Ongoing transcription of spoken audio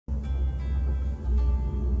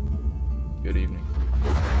Good evening.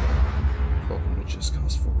 Welcome to Just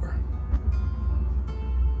Cause 4.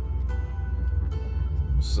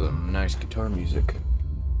 Some nice guitar music.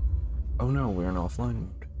 Oh no, we're in offline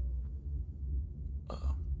mode.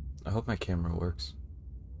 I hope my camera works.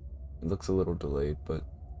 It looks a little delayed, but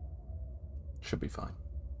should be fine,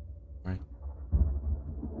 right?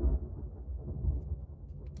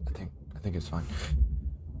 I think it's fine.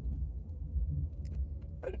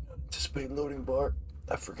 I did not anticipate loading bar.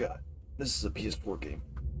 I forgot. This is a PS4 game.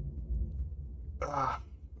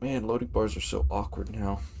 Man, loading bars are so awkward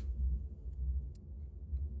now.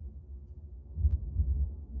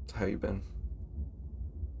 How you been?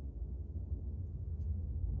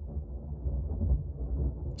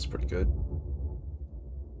 It's pretty good.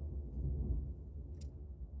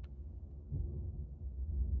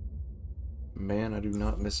 Man, I do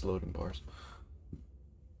not miss loading bars.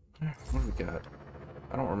 What do we got?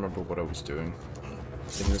 I don't remember what I was doing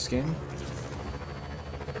in this game.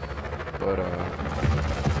 But,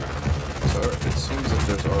 so it seems that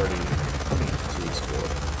there's already to explore.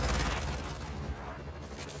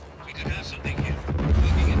 We could have something here.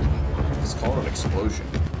 Looking into it. It's called an explosion.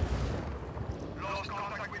 Lost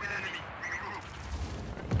contact with enemy. Regroup.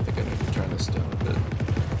 I think I need to turn this down a bit.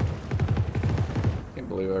 Can't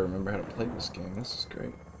believe I remember how to play this game. This is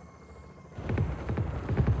great.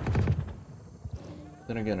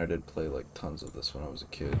 Then again, I did play like tons of this when I was a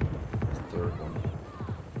kid. The third one.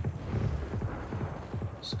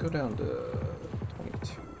 Let's go down to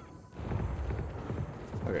 22.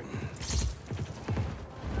 Okay.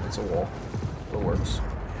 It's a wall. It works.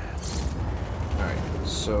 Alright,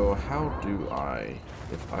 so how do I,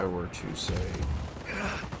 if I were to say,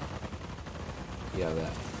 yeah,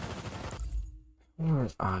 that. How were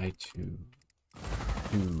I to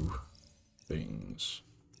do things?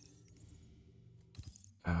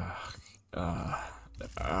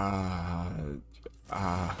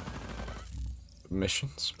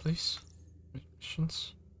 Missions, please?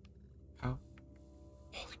 Missions? How?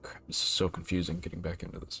 Holy crap, this is so confusing getting back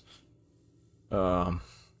into this. What am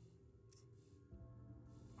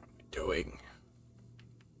I doing?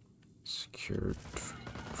 Secured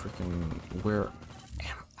freaking, where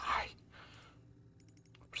am I?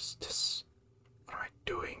 What is this? What am I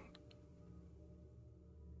doing?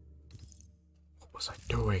 What was I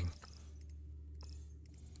doing?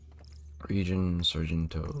 Region,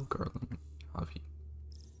 Sargento, Garland, Javi.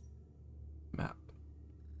 Map.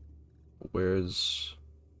 Where's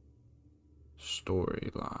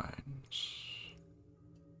storylines?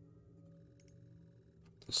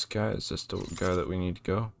 This guy, is this the guy that we need to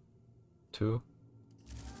go to?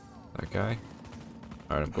 That guy?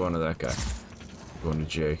 Alright, I'm going to that guy. I'm going to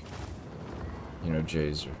Jay. You know,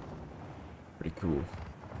 Jays are pretty cool.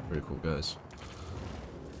 Pretty cool guys.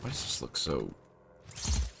 Why does this look so...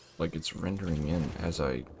 like it's rendering in as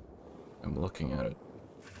I am looking at it?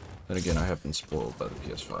 Then again, I have been spoiled by the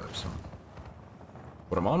PS5, so...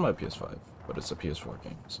 But I'm on my PS5, but it's a PS4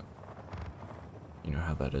 game, so... You know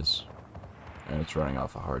how that is. And it's running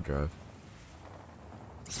off a hard drive.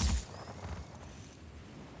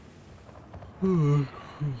 Oh,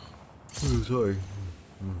 sorry.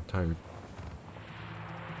 I'm tired.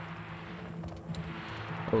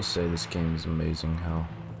 I will say this game is amazing how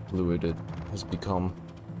fluid it has become.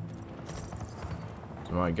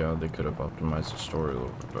 My god, they could have optimized the story a little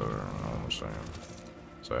bit better, I'm saying.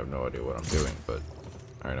 So I have no idea what I'm doing, but...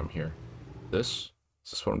 Alright, I'm here. Is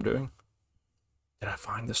this what I'm doing? Did I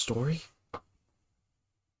find the story?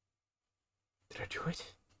 Did I do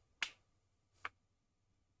it?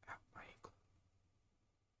 Ow, my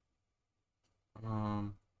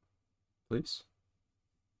ankle. Please?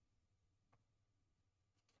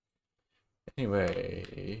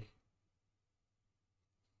 Anyway...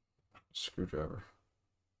 Screwdriver.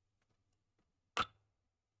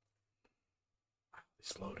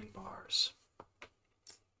 These loading bars. I'm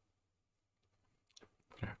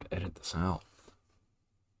gonna have to edit this out.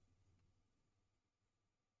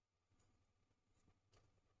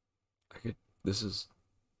 This is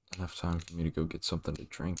enough time for me to go get something to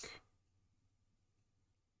drink.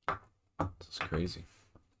 This is crazy.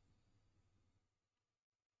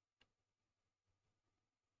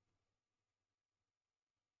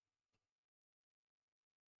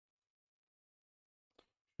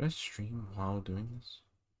 Should I stream while doing this?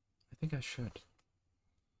 I think I should.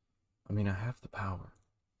 I mean, I have the power,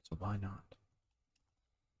 so why not?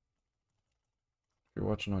 If you're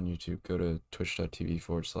watching on YouTube, go to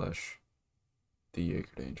twitch.tv/TheJagerDanger if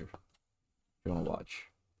you want to watch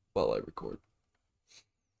while I record.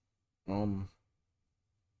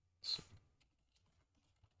 So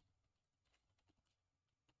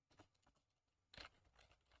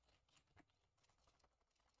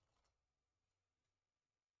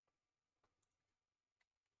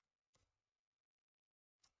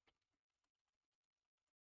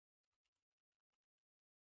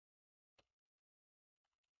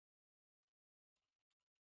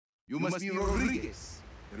You must be Rodriguez,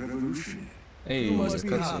 the revolutionary. Hey, You must be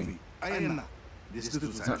cutscene. Javi. I am not. This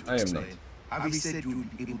little time to I am not. explain. Javi said you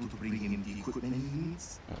would be able to bring him the equipment he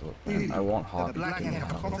needs. Oh, look, man, I want The hot. Black Hand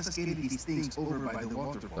have confiscated these things over by the The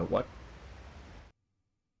waterfall. what?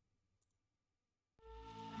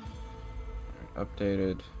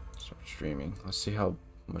 Updated. Start streaming. Let's see how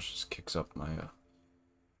much this kicks up my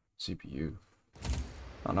CPU.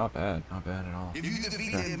 Oh, not bad. Not bad at all. If you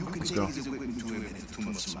defeat him, you can Let's take go. his equipment to him in the Tomb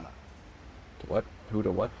of Sma. To what? Who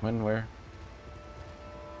to what? When? Where?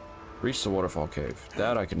 Reach the waterfall cave.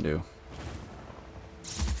 That I can do.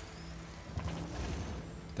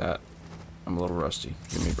 That. I'm a little rusty.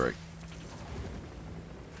 Give me a break.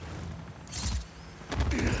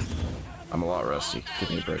 I'm a lot rusty.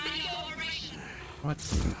 Give me a break. What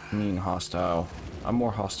do you mean hostile? I'm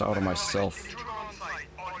more hostile to myself.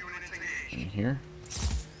 In here?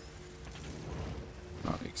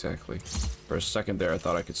 Not exactly. For a second there, I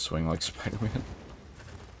thought I could swing like Spider-Man.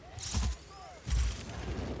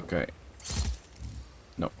 Okay.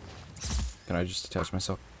 No. Can I just attach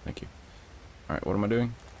myself? Thank you. Alright, what am I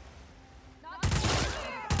doing?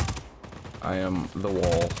 I am the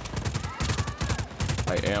wall.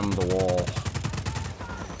 I am the wall.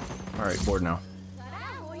 Alright, bored now.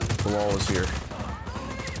 The wall is here.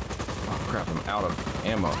 Oh crap, I'm out of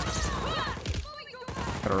ammo.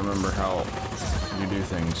 Gotta remember how you do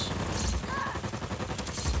things.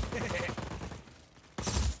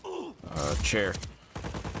 Chair.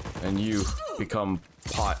 And you become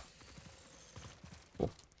pot. Cool.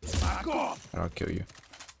 I'll kill you.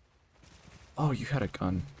 Oh, you had a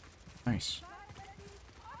gun. Nice.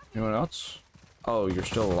 Anyone else? Oh, you're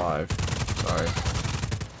still alive. Sorry.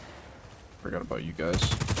 Forgot about you guys.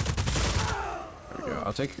 There we go.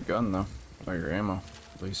 I'll take your gun though. Or your ammo.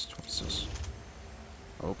 At least. What's this?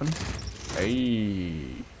 Open? Hey.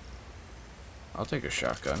 I'll take a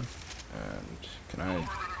shotgun. And can I...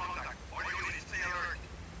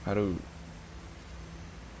 How do...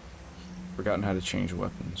 Forgotten how to change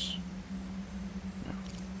weapons.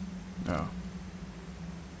 No.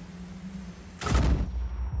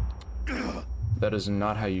 No. That is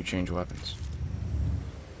not how you change weapons.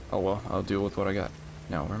 Oh well, I'll deal with what I got.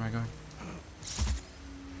 Now, where am I going?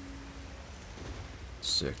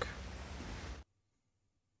 Sick.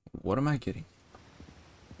 What am I getting?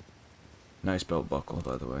 Nice belt buckle,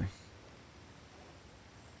 by the way.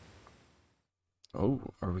 Oh,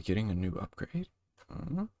 are we getting a new upgrade?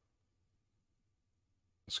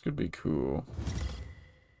 This could be cool.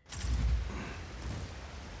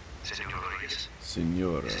 Senor Rodriguez.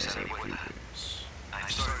 Senora Rodriguez. I'm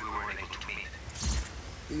sorry we weren't able to meet.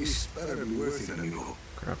 This better be worth it, amigo.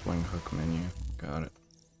 Grappling hook menu. Got it.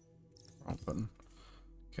 Wrong button.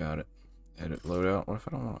 Got it. Edit loadout. What if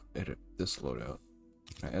I don't want to edit this loadout?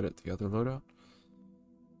 Can I edit the other loadout?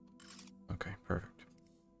 Okay, perfect.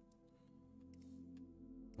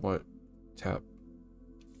 What? Tap.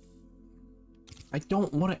 I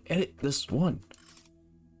don't want to edit this one.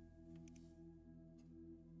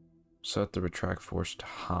 Set the retract force to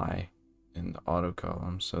high in the auto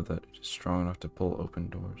column so that it is strong enough to pull open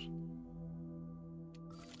doors.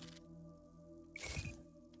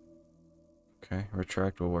 Okay,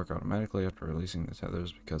 retract will work automatically after releasing the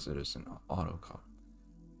tethers because it is an auto column.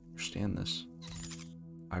 Understand this.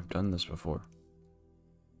 I've done this before.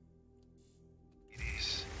 It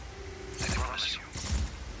is. I promise you.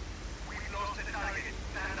 We lost the target.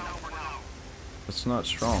 Stand down for now. It's not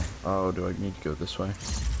strong. Oh, do I need to go this way?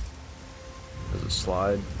 Does it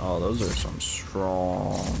slide? Oh, those are some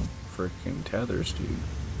strong freaking tethers, dude.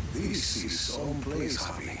 This is someplace,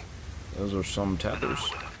 Javi. Those are some tethers.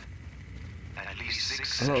 At least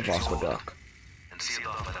 6 I love centuries old Aqueduct. and sealed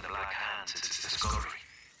off by the Black Hand since its discovery.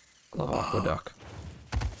 I love Aqueduct.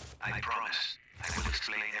 I promise. I will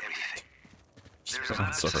explain everything. There's a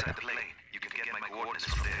map Sounds so set right. at the plane. You can get my coordinates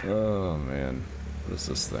from there. Oh man, what is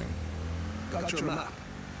this thing? Got your map.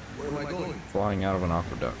 Where am I going? Flying out of an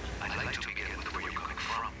aqueduct. I'd like to begin with where you're coming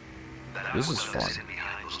from. That This is aqueduct fun. in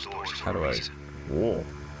behind those doors for How do a I? reason. Whoa.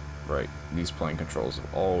 Right, these plane controls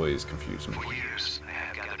have always confused me. For years, I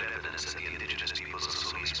have gathered evidence that the indigenous peoples of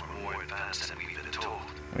Solis were more advanced than we've been told.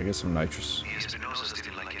 Can I get some nitrous? The Espinosas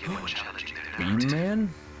didn't like anyone challenging their Beam narrative.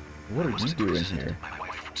 Man? What are I was you doing innocent. here? My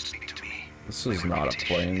wife would speak to me. This is not a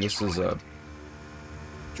plane. This is a.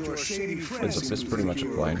 Your shady friends. It's pretty much a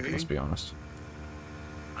plane. Let's be honest.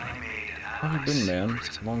 I made How have you been, man?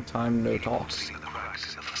 Long time no talk. seeing the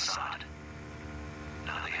cracks in the facade.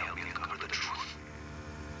 Now they help me uncover the truth.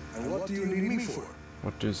 And what do you need me for?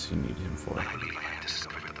 What does he need him for? I believe I have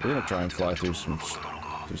discovered the We're gonna try and path fly to through the some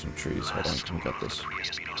Congo. trees. Hold on, can we got this? Three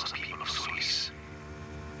Espinosa people of Solis.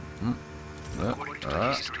 Yeah. According to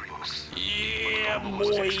the history books,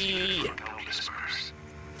 boy!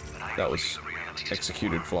 That was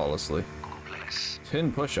executed flawlessly.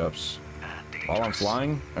 10 push-ups while I'm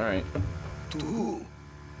flying? Alright. To who?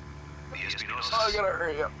 I gotta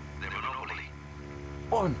hurry up.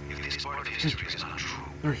 1, If this part of history is not true,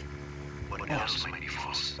 3, what else might be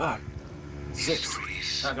false? 5,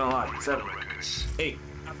 6, not gonna lie, 7, 8,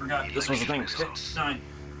 I forgot this was a thing, 9,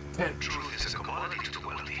 10. Truth is a commodity to the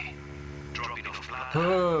wealthy. Dropping off a flat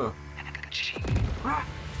Uh, and cheap.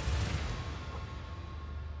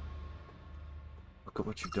 Look at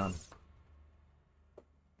what you've done.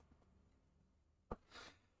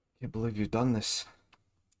 Can't believe you've done this.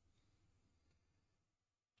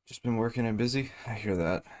 Just been working and busy? I hear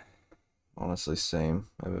that. Honestly, same.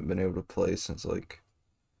 I haven't been able to play since like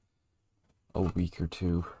a week or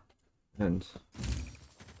two. And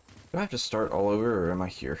do I have to start all over or am I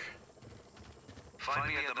here? Find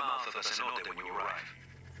me at the mouth of the cenote when you arrive.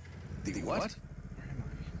 The what?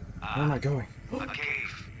 Where am I going? A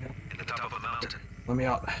cave in the top of a mountain. Let me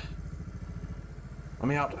out. Let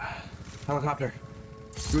me out. Helicopter.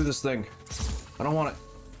 Screw this thing. I don't want it.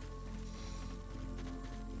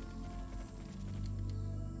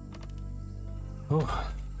 Oh,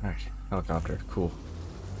 alright. Helicopter. Cool.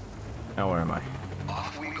 Now where am I?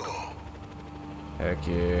 Off we go. Heck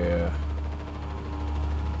yeah.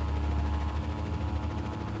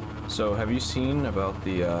 So, have you seen about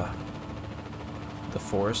the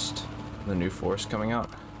forest? The new forest coming out?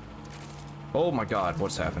 Oh my god,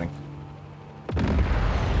 what's happening?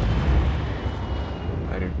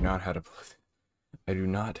 I do not how to play. I do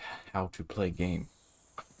not how to play game.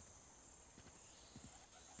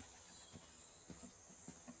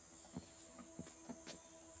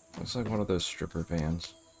 Looks like one of those stripper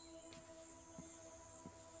vans.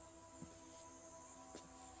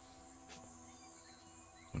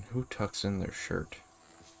 And who tucks in their shirt?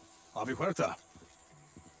 Avi Huerta.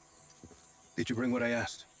 Did you bring what I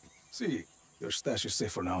asked? See, your stash is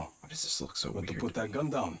safe for now. Why does this look so But to weird? put that gun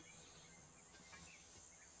down.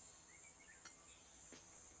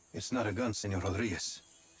 It's not a gun, Senor Rodriguez.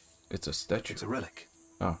 It's a statue. It's a relic.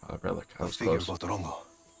 Oh, a relic. I A was figure close. of Otorongo.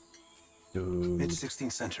 Dude.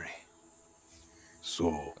 Mid-16th century.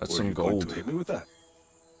 So, That's were some you going gold. to hit me with that?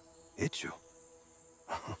 Hit you?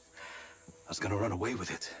 I was gonna run away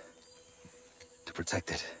with it. To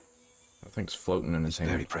protect it. That thing's floating in his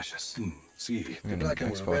hand. Very precious. See, I'm the getting Black an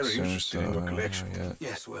and were Xbox very soon, interested so in your collection. yeah,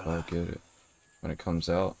 Yes, well, I'll get it when it comes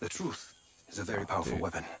out. the truth is a very Oh, powerful dude.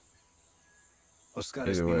 weapon. Oscar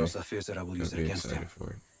Either way, Espinosa fears that I will use I'd it be against excited him. for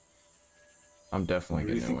it. I'm definitely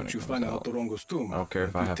Really getting it think when what it you comes find at out. Otorongo's tomb? I don't care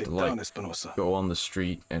if I will have take to down like Espinosa. go on the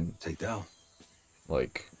street and Take down?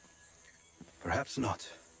 like Perhaps not.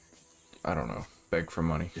 I don't know, beg for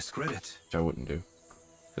money, Discredit? which I wouldn't do,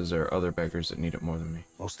 because there are other beggars that need it more than me.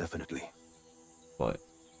 Most definitely. But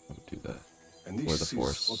I would do that. And We're this the is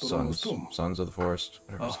forest Otorongo's sons, tomb. sons of the forest,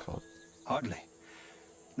 whatever it's Oh. called. Hardly.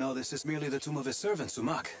 No, this is merely the tomb of his servant,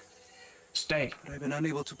 Sumac. Stay. I've been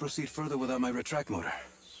unable to proceed further without my retract motor.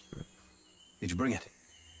 Did you bring it?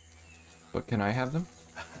 But can I have them?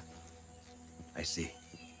 I see.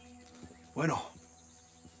 Bueno.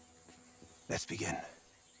 Let's begin.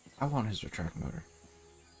 I want his retract motor.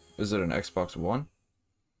 Is it an Xbox One?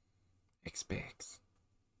 Xbox.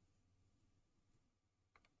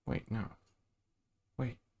 Wait, no.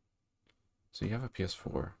 Wait. So you have a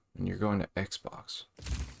PS4 and you're going to Xbox.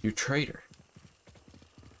 You traitor.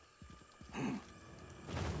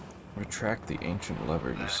 Retract the ancient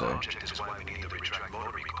lever, you say. Object is why we need the retract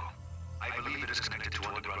motor recall. I believe it is connected to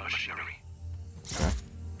underground machinery. Okay.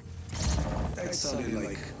 That sounded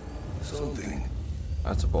like something.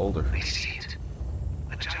 That's a boulder. I see it.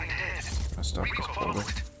 A giant head. I stop Rico, this follow boulder.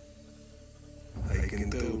 it. I can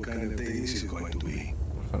tell what kind of day this is going to be.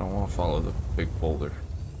 What if I don't want to follow the big boulder?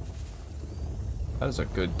 That is a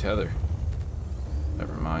good tether.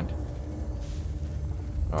 Never mind.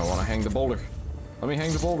 I want to hang the boulder. Let me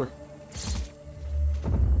hang the boulder.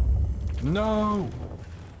 No!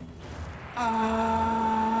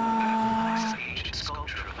 This is an ancient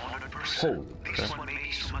sculpture of a honored person. Holy This crap. one may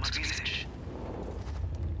be Sumac's visage.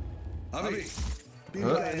 Avi,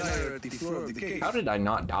 Bill and I are at the floor of the cave. How did I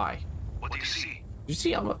not die? What do you see? You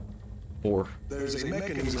see, I'm a... Or... There's a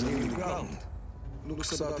mechanism in the ground.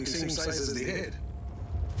 Looks about the same size as the head.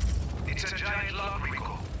 It's a giant lock,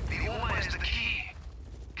 Rico. The UMA has the key.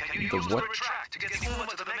 Can you The use what? the retract to get the UMA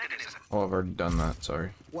to the mechanism? Oh, I've already done that, sorry.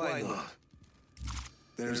 Why not?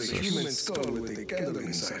 There's a human skull with a candle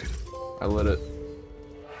inside it. I lit it.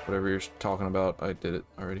 Whatever you're talking about, I did it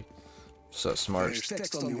already. Just that smart. There's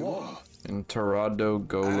text on the wall. Enterrado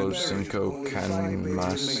Golo I'm buried, Cinco only 5 Can days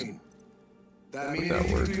Mas. remain. That That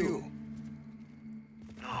means word. to you.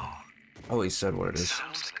 Oh, he said what it is.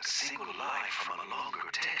 Sounds like a single line from a longer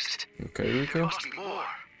text. Okay, There Rico? must be more.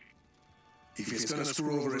 If it's gonna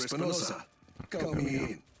screw over Espinosa, count me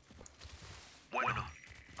in. Bueno.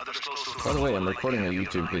 Others close to By the way, I'm recording a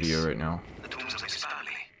YouTube video right now. The tombs of his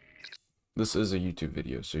family. This is a YouTube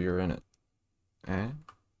video, so you're in it. And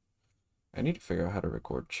I need to figure out how to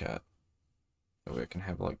record chat. That way I can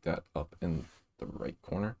have like that up in the right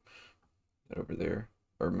corner. That over there.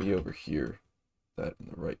 Or me over here. That in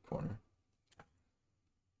the right corner.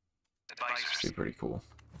 Advisors. Be pretty cool.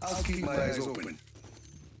 I'll keep my eyes open.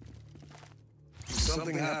 If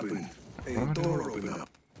something happened, a door opened up.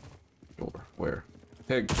 Door. Where?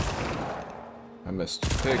 Pig. I missed.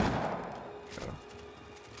 Pig.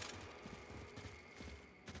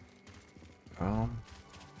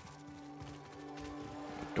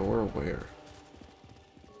 Door where?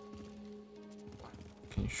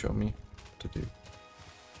 Can you show me what to do?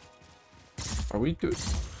 Are we doing?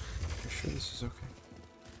 Are you sure this is okay?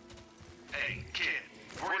 Hey, kid.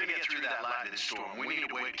 If we're gonna get through that lightning storm, we need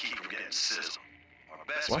a way to keep from getting sizzled. Our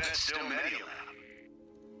best What? bet's still Mediolab.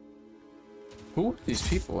 Who are these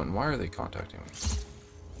people and why are they contacting me?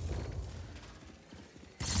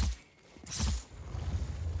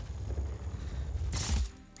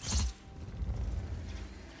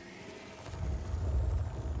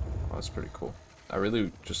 Oh, that's pretty cool. I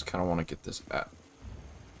really just kind of want to get this app.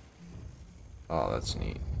 Oh, that's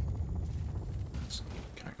neat. That's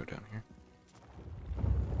neat. Can I go down here?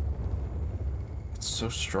 It's so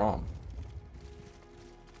strong.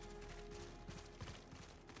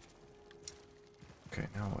 Okay,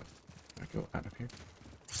 now what? I go out of here.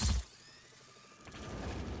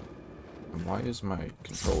 And why is my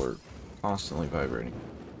controller constantly vibrating?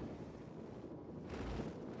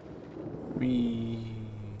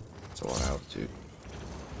 It's a lot of altitude.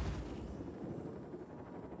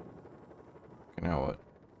 Okay, now what?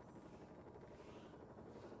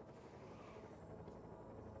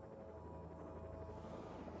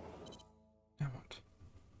 Now what?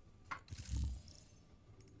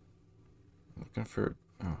 I'm looking for.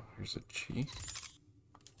 Oh, here's a G.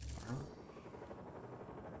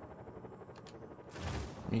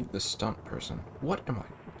 Meet the stunt person. What am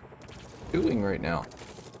I doing right now?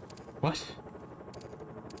 What?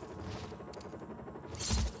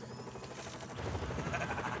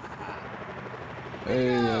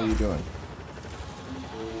 Hey, how you doing?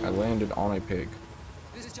 I landed on a pig.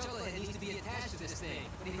 This chucklehead needs to be attached to this thing,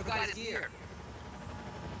 but he forgot his gear.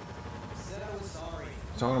 Said I was sorry.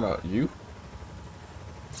 Talking about you?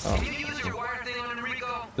 Oh, Can you use your wire thing on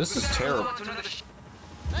Enrico? this is terrible.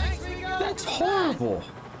 Thanks, Rico! That's horrible.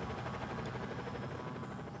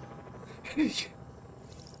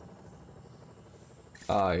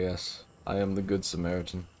 Ah, yes. I am the Good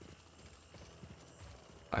Samaritan.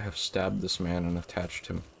 I have stabbed this man and attached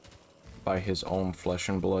him by his own flesh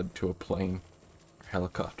and blood to a plane or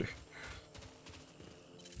helicopter.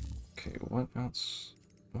 Okay, what else?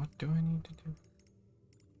 What do I need to do?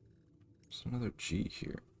 There's another G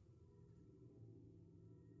here.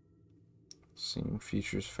 Scene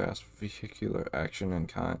features fast vehicular action and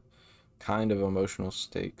kind of emotional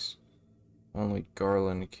stakes. Only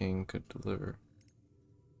Garland King could deliver.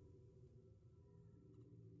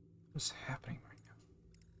 What's happening right now?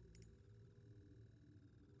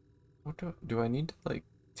 What do I need to like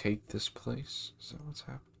take this place? Is that what's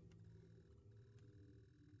happening?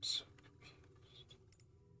 I'm so confused.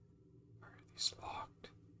 Why are these locked?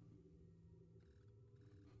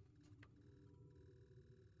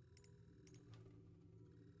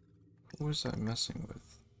 Who was I messing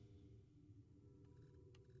with?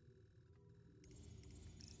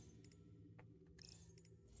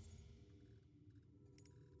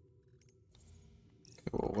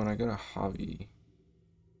 Well, when I go to Javi,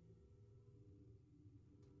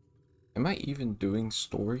 am I even doing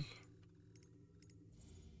story?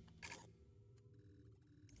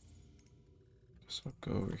 Guess I'll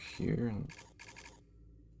go over here and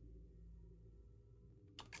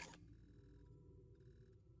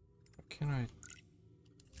how can I?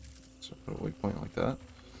 So put a waypoint like that.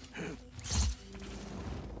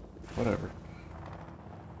 Whatever.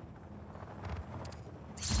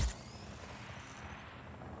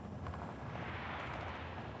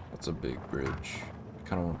 That's a big bridge. I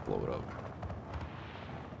kind of want to blow it up.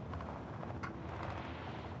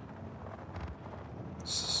 This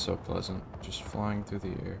is so pleasant, just flying through the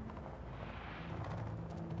air.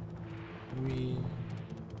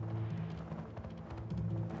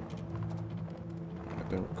 I've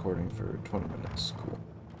been recording for 20 minutes. Cool.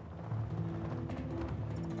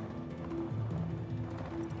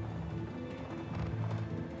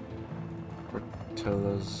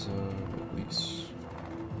 Portela's release.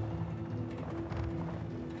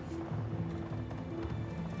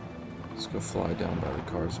 go fly down by the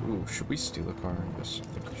cars. Ooh, should we steal a car? I guess I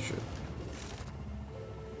think we should.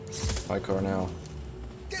 My car now.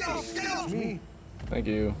 Get off me! Thank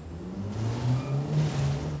you.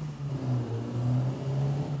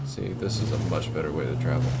 See, this is a much better way to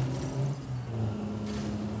travel.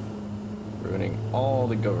 Ruining all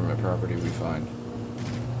the government property we find.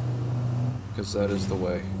 Because that is the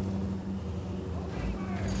way.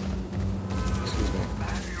 Excuse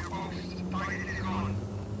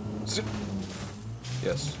me.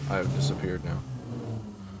 Yes, I have disappeared now.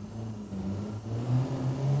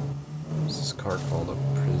 Is this car called a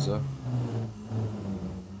Priza?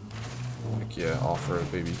 Like, yeah,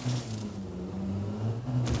 off-road, baby.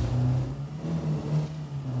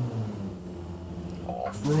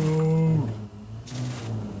 Off-road!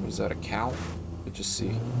 What is that, a cow? I just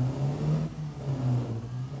see.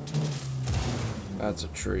 That's a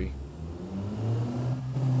tree.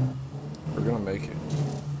 We're gonna make it.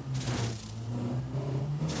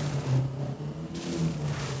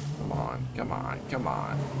 Come on, come on, come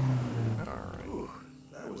on. Alright. Ooh,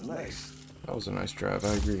 that was nice. That was a nice drive,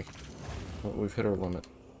 I agree. But we've hit our limit.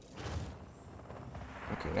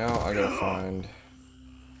 Okay, now I gotta find...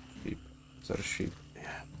 sheep. Is that a sheep?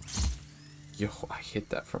 Yeah. Yo, I hit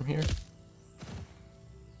that from here?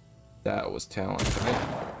 That was talent. Can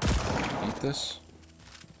I eat this?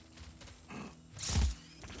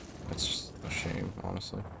 That's just a shame,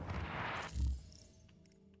 honestly.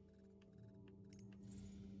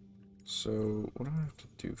 So, what do I have to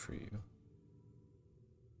do for you?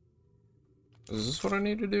 Is this what I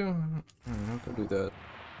need to do? I'm not gonna do that.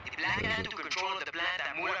 The plan took control of the plant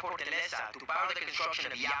at Mura Fortaleza to power the construction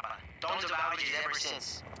of Yapa. Tons of outages ever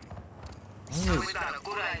since. So we got a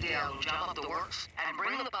good idea to jump up the works and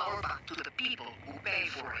bring the power back to the people who pay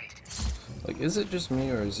for it. Like, is it just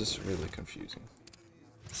me or is this really confusing?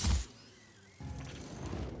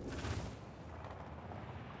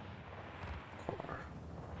 Car.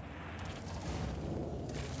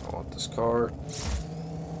 I want this car.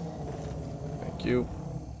 Thank you.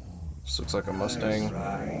 This looks like a Mustang. Nice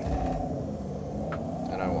ride.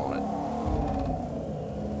 And I want it.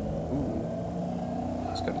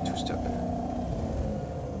 Ooh. It's got a two-step in it.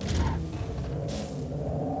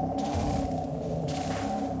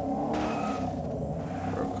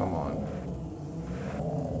 Bro, come on.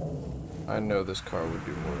 I know this car would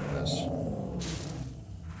do more than this.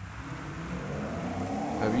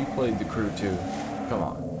 Have you played The Crew 2? Come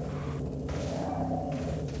on.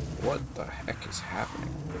 What the heck is happening?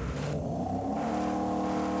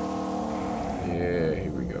 Yeah,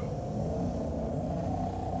 here we go.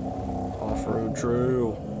 Off-road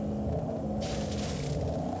trail.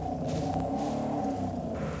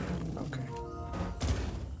 Okay.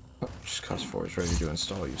 Oh, just cause 4 is ready to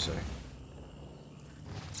install, you say?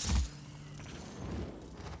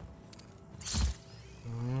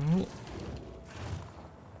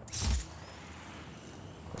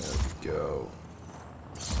 There we go.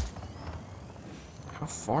 How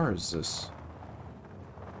far is this?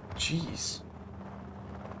 Jeez.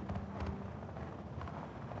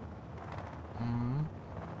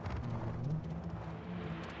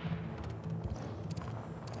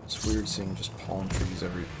 It's weird seeing just palm trees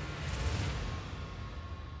every...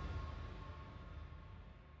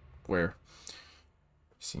 Where?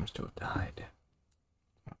 He seems to have died.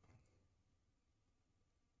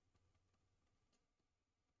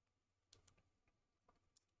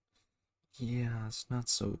 Yeah, it's not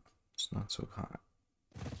so hot.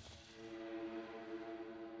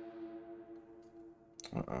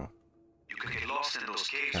 Uh-oh. You could get lost in those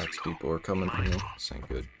caves, Tax Rico. people are coming for me. This ain't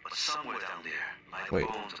good. But somewhere down there lie the Wait.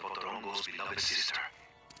 bones of Otorongo's beloved sister.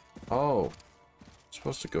 Oh.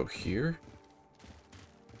 Supposed to go here?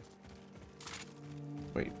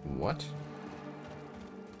 Wait, what?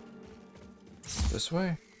 This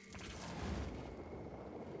way?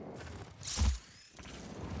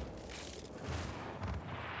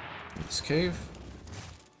 This cave?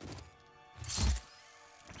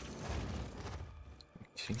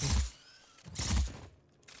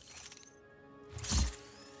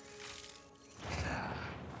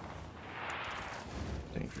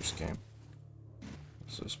 Dangerous game.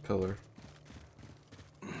 This is pillar.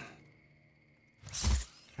 Do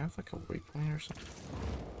I have like a waypoint or something?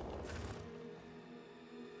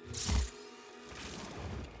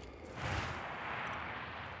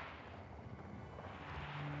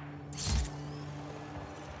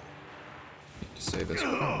 Say this,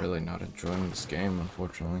 but I'm really not enjoying this game,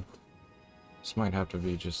 unfortunately. This might have to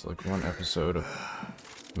be just like one episode of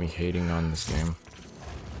me hating on this game.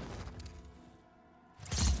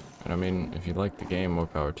 And I mean, if you like the game, more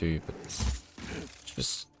power to you, but it's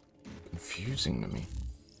just confusing to me.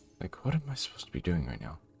 Like, what am I supposed to be doing right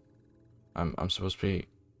now? I'm supposed to be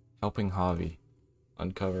helping Javi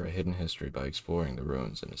uncover a hidden history by exploring the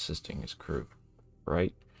ruins and assisting his crew,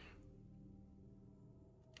 right?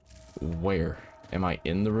 Where? Am I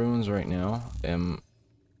in the ruins right now?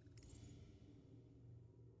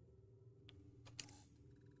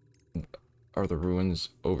 Are the ruins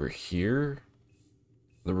over here?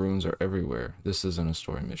 The ruins are everywhere. This isn't a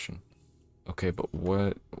story mission. Okay, but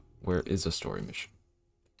where is a story mission?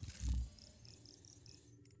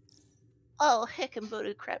 Oh, heckin'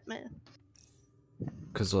 booty crap, man.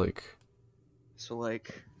 Cause like, So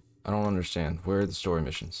like, I don't understand. Where are the story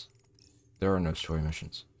missions? There are no story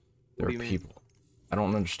missions. There What are do you mean? people. I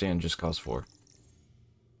don't understand Just Cause 4.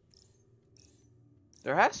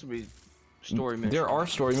 there has to be story missions. There are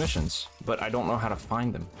story missions, but I don't know how to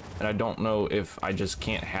find them. And I don't know if I just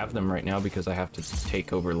can't have them right now because I have to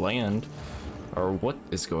take over land, or what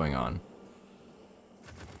is going on.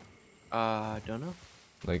 I don't know.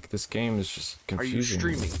 Like, this game is just Are you confusing.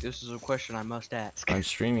 streaming? This is a question I must ask. I'm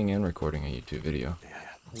streaming and recording a YouTube video.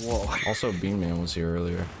 Whoa. Also, Beanman was here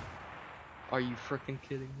earlier. Are you freaking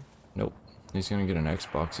kidding me? Nope. He's gonna get an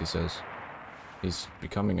Xbox, he says. He's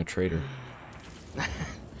becoming a traitor.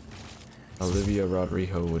 Olivia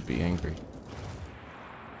Rodrigo would be angry.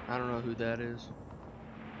 I don't know who that is.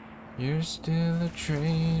 You're still a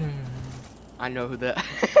traitor. I know who that.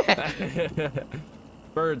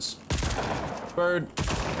 Birds. Bird.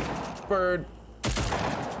 Bird.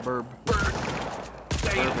 Burb.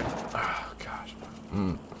 Bourbon. Oh, gosh.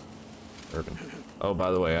 Bourbon. Oh,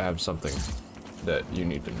 by the way, I have something that you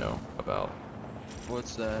need to know about.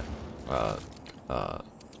 What's that?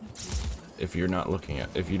 If you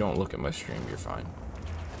don't look at my stream, you're fine.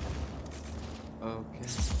 Okay.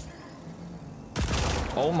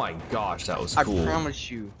 Oh my gosh, that was I cool. promise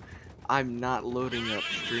you, I'm not loading up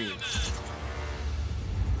stream.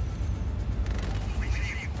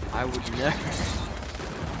 I would never.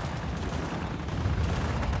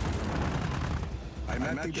 I'm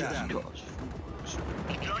at the dam.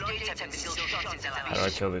 Floodgates have been still shut since How do I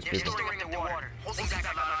kill these They're people? storing the water, holding back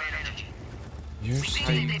a lot of energy. You're They've still...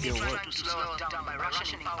 been trying to slow us down by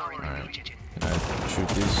rationing power in the region. Can I shoot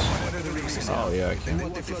these? Oh yeah, I They can.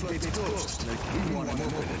 want the floodgates closed. We want them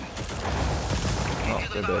open. Oh,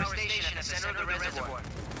 they're dead. Station at the center of the reservoir.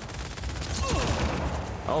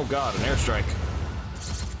 Oh god, an airstrike.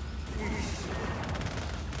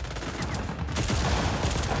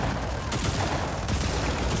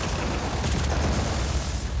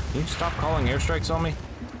 Can you stop calling airstrikes on me?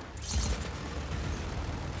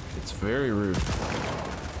 It's very rude.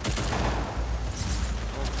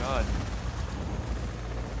 Oh god.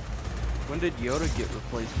 When did Yoda get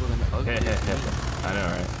replaced with an ugly? I know,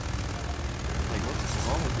 right? Like, what's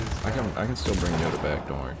wrong with this? I can still bring Yoda back,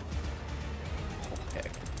 don't worry.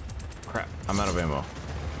 Heck. Crap, I'm out of ammo.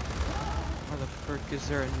 Why the frick is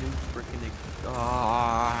there a new frickin'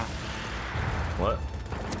 ah? What?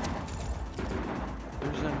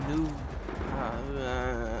 There's a new.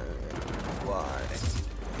 Why?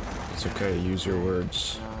 It's okay, use your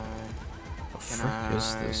words. Can What the frick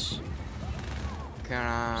is this? Can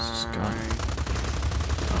What's this I? gun?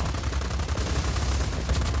 Oh.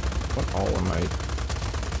 What all am I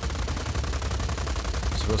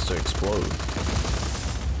supposed to explode?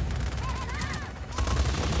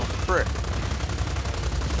 Oh, frick.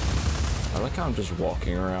 I like how I'm just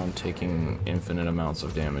walking around taking infinite amounts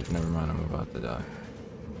of damage. Never mind, I'm about to die.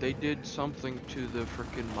 They did something to the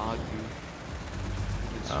frickin' mod view.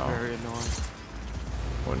 It's Oh. very annoying.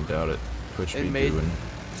 Wouldn't doubt it. Twitch It be made- doing.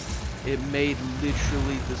 It made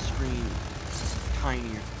literally the screen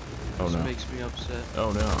tinier. Oh This no. makes me upset.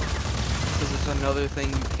 Oh no. Because it's another thing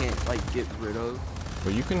you can't, like, get rid of.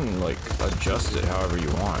 But you can, like, adjust it however you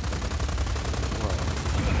want. Well,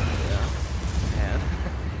 yeah. And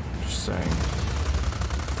Just saying.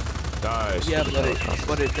 Die, yeah, stupid but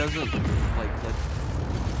helicopter. it doesn't, like, let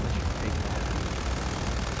you take that.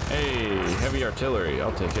 Hey, heavy artillery.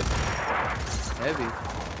 I'll take it. Heavy.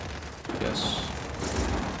 Yes.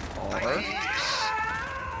 Or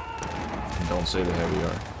Don't say the heavy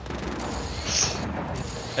R.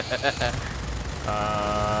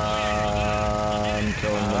 I'm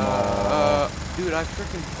killing them all. dude, I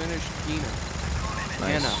freaking finished Kena.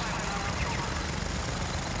 Nice.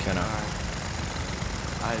 Kenna.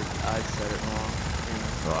 I said it wrong. Kena.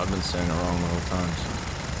 Well, I've been saying it wrong the whole time. So.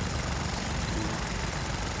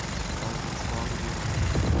 What's wrong with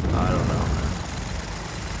you? I don't know, man.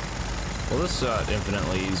 Well, this got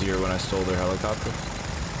infinitely easier when I stole their helicopter.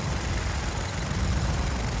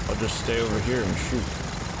 I'll just stay over here and shoot.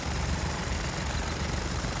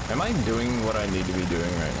 Am I doing what I need to be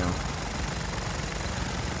doing right now?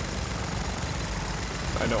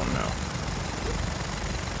 I don't know.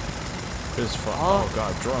 It's fun. Oh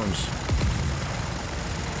god, drones.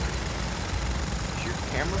 Is your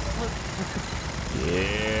camera flip?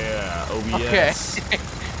 Yeah, OBS. Okay.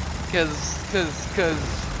 Cause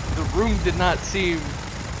the room did not seem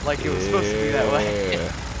like it was supposed to be that way.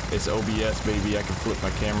 Yeah. It's OBS, baby. I can flip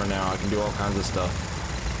my camera now. I can do all kinds of stuff.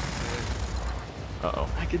 Uh-oh.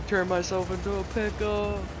 I can turn myself into a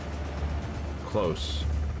pickle. Close.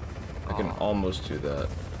 I can almost do that.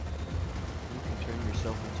 You can turn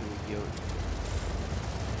yourself into a Yoda.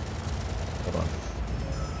 Hold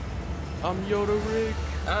on. I'm Yoda Rick.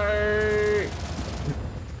 Hey!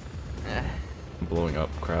 I'm blowing up.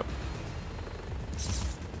 Crap.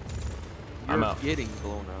 I'm You're out. getting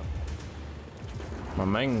blown up. My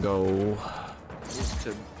mango. Is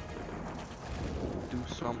to do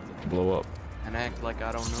something Blow up. and act like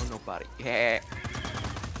I don't know nobody. Yeah.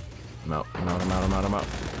 I'm out. I'm out. I'm out. I'm out. I'm out.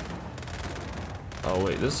 Oh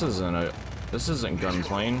wait, this isn't gun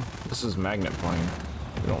plane. This is magnet plane.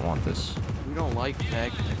 We don't want this. We don't like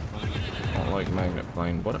magnet. I don't like magnet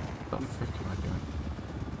plane. What the frick am I doing?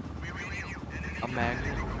 A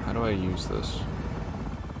magnet? How do I use this?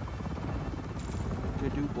 To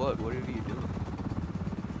do what? What are you doing?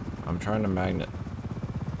 I'm trying to magnet.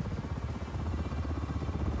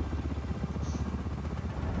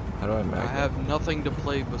 How do I magnet? I have nothing to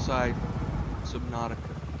play beside Subnautica.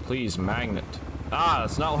 Please, magnet. Ah,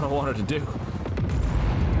 that's not what I wanted to do.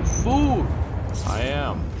 Food! I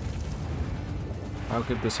am. How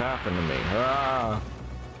could this happen to me? Ah!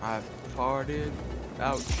 I've farted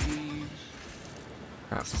out cheese.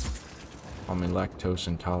 Crap. Call me lactose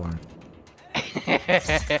intolerant.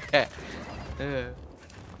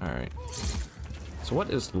 Alright. So what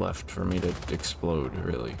is left for me to explode,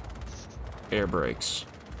 really? Air brakes.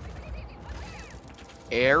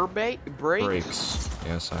 Air brakes? Brakes.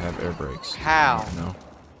 Yes, I have air brakes. How? No.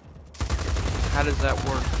 How does that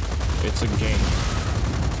work? It's a game.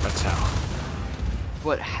 That's how.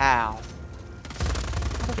 But how?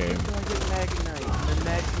 Game. How do I get Magnite?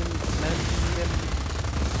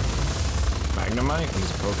 Magnemite? He's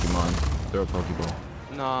a Pokemon. Throw a Pokeball.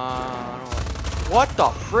 Nah, I don't like. What the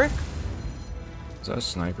frick? Is that a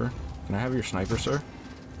sniper? Can I have your sniper, sir?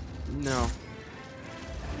 No.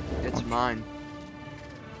 It's mine.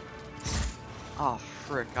 Oh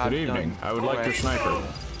frick, Good evening. I would like your sniper.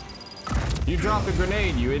 You dropped a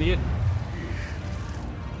grenade, you idiot.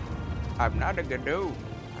 I'm not a Godot.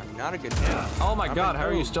 I'm not a Godot. Oh my god, how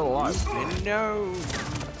are you still alive? No.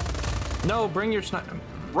 No, bring your sniper.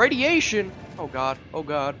 Radiation! Oh god, oh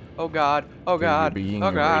god, oh god, oh god, You're being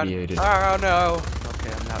oh god. irradiated. Oh no.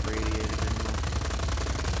 Okay, I'm not radiated anymore.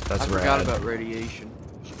 That's I rad. forgot about radiation.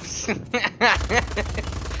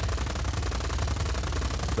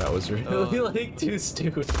 That was really like too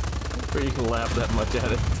stupid for you to laugh that much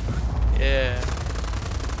at it. Yeah.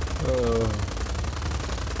 Oh.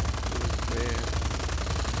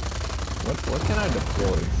 What can I deploy?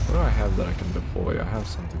 What do I have that I can deploy? I have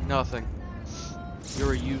something. Nothing.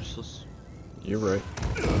 You're useless. You're right.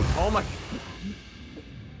 Oh my.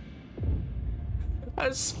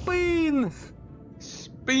 A spleen!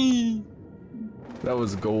 Speed! That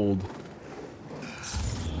was gold.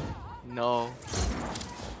 No.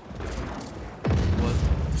 What?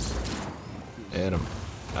 Adam.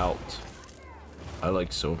 Out. I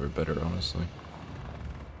like silver better, honestly.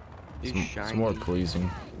 It's It's shiny. more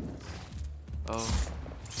pleasing. Oh.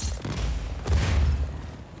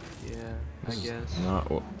 Yeah, I This is guess. not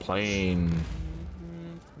what plain.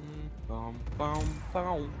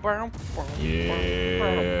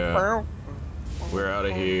 Yeah. We're out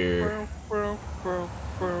of here.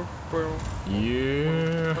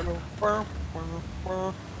 Yeah.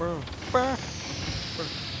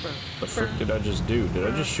 The frick did I just do? Did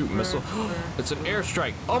I just shoot a missile? It's an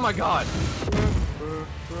airstrike. Oh my god.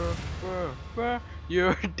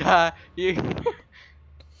 You're dying.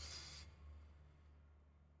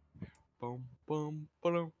 Bum, bum,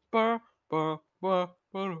 ba-dum, ba, ba, ba,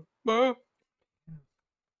 ba-dum, ba.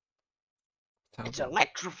 It's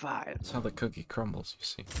electrified. That's how the cookie crumbles, you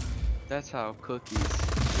see. That's how cookies.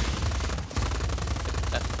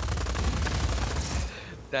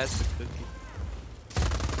 That's the cookie.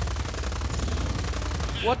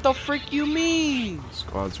 What the frick you mean?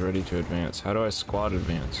 Squad's ready to advance. How do I squad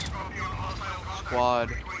advance?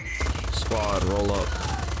 Squad. Squad, roll up.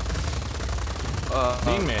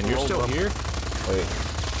 Bean Man, you're roll still up. here? Wait.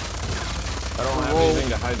 I don't have Roll. anything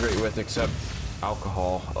to hydrate with except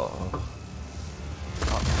alcohol. Uh-oh.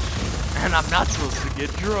 And I'm not supposed to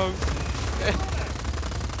get drunk.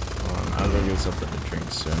 Hold on, I'll go get something to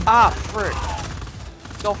drink soon. Ah, frick.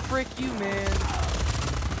 So frick you, man.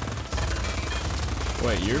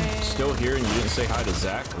 Wait, you're still here and you didn't say hi to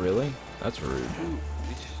Zach? Really? That's rude.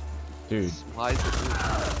 Dude. Why is it rude?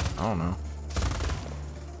 I don't know.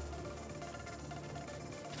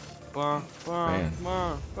 Man.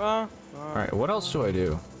 Alright, what else do I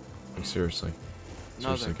do? Like, seriously.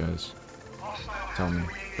 Seriously, guys. Tell me.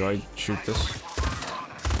 Do I shoot this?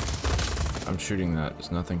 I'm shooting that.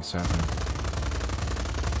 There's nothing's happening.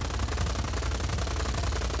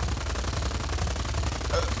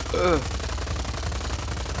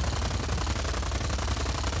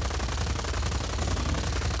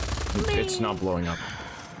 It's not blowing up.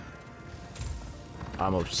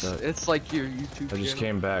 I'm upset. It's like your YouTube I just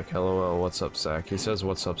came back. LOL. What's up, Zach? He says,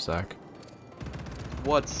 "What's up, Zach?"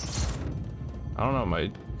 What's? I don't know.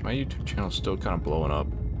 My YouTube channel's still kind of blowing up.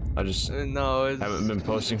 I just No, it's... haven't been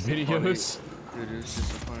posting videos. Dude, it's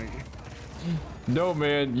just funny. No,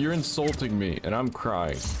 man, you're insulting me, and I'm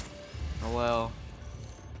crying. Oh, well.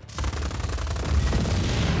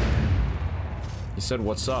 He said,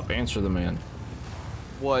 "What's up?" Answer the man.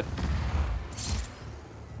 What?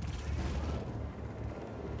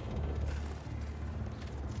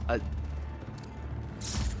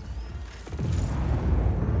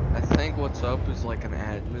 I think what's up is like an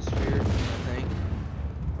atmosphere, I think.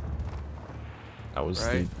 That was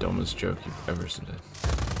Right? the dumbest joke you've ever said.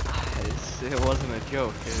 It wasn't a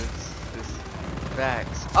joke, it's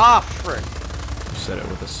facts. Ah, frick! You said it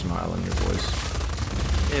with a smile in your voice.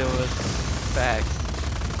 It was facts.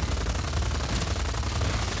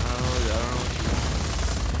 I don't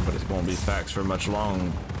know. But it won't be facts for much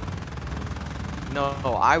long. No,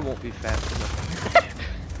 I won't be fat for nothing.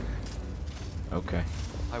 Okay.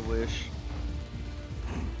 I wish.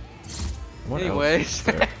 What Anyways. else is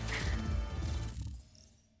there?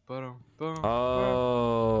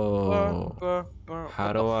 Oh.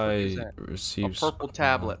 How do I receive a purple squads?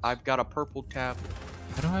 tablet? I've got a purple tablet.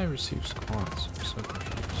 How do I receive squads? I'm so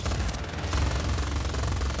confused.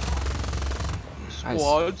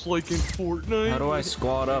 Squads like in Fortnite. How do I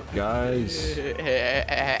squad up, guys?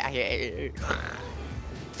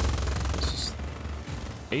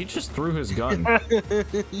 He just threw his gun.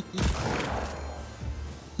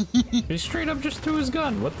 He straight up just threw his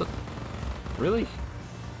gun. What the? Really?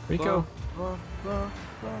 Rico?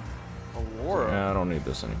 Aurora. Yeah, I don't need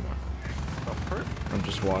this anymore. I'm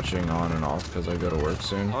just watching on and off because I go to work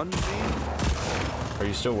soon. Are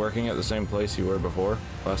you still working at the same place you were before?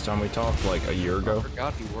 Last time we talked, like a year ago? I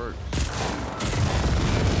forgot he worked.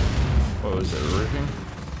 What was it, roofing?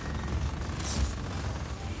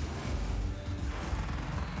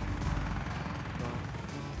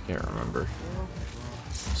 Can't remember.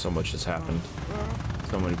 So much has happened.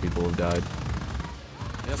 So many people have died.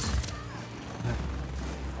 Yep.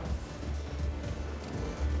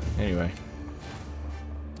 Anyway.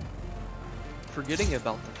 Forgetting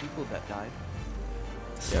about the people that died.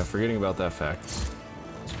 Yeah, forgetting about that fact.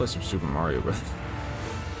 Let's play some Super Mario Bros.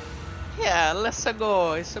 Yeah, let's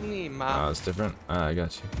go. It's me, man. It's different. I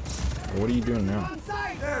got you. What are you doing now?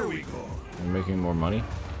 There we go. Are you making more money?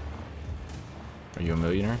 Are you a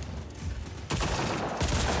millionaire?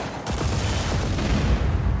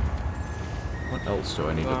 What else do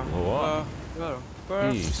I need to blow up?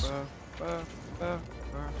 Jeez.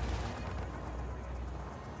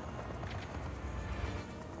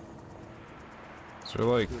 So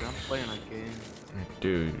like, Dude, I'm playing a game.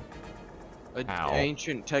 dude, Ow.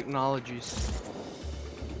 Ancient technologies.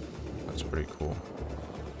 that's pretty cool.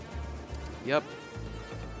 Yep.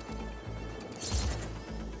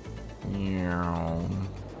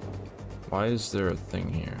 Why is there a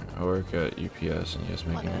thing here? I work at UPS and he's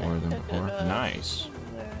making more than before. Nice.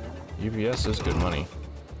 UPS is good money.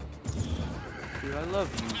 Dude, I love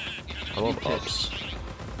you. I love ups.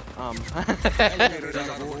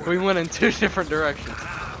 We went in two different directions.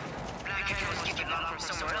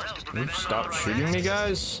 Can you stop shooting me,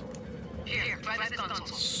 guys?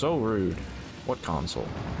 So rude. What console?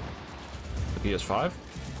 The PS5?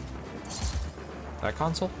 That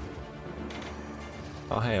console?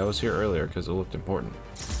 Oh hey, I was here earlier because it looked important.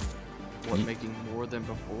 What, making more than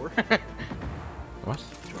before? What?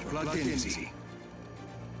 Plugged in, easy.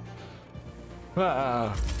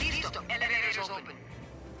 Ah,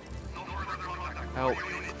 Help.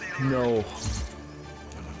 no.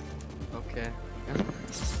 Okay.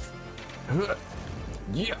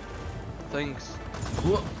 Yeah. Thanks.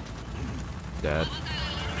 Dad.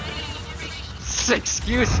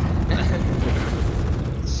 Excuse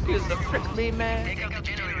me, man.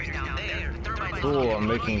 Cool, I'm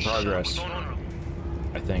making progress.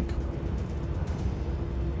 I think.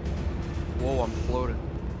 Whoa, I'm floating.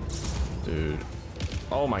 Dude.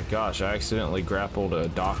 Oh my gosh, I accidentally grappled a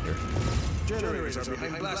doctor. Generators are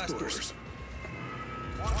behind blast doors.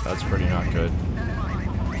 That's pretty not good.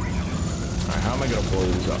 Alright, how am I gonna blow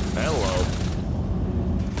these up? Hello.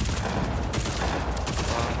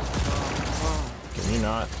 Can you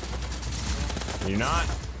not? Can you not?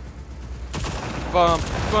 Bum,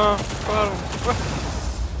 bum, bum.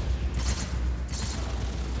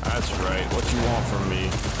 That's right. What you want from me?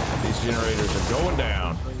 These generators are going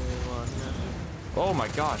down. Oh my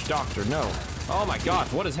gosh, Doctor, no. Oh my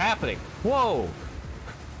gosh, what is happening? Whoa!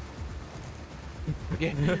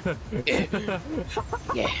 Yeah.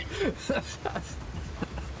 Yeah.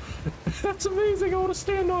 That's amazing. I want to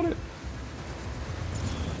stand on it.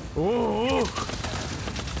 Oh!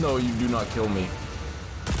 No, you do not kill me.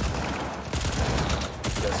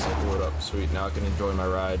 Yes, I blew it up. Sweet. Now I can enjoy my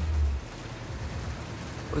ride.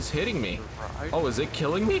 What is hitting me? Oh, is it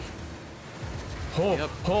killing me? Oh, Yep.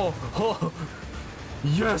 oh.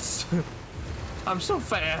 Yes! I'm so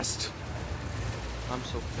fast. I'm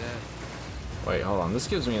so bad. Wait, hold on. This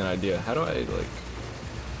gives me an idea. How do I, like,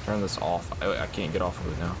 turn this off? I can't get off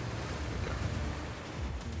of it now.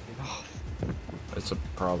 Get off. It's a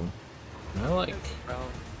problem. Can I, like...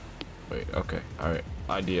 Wait, okay. Alright.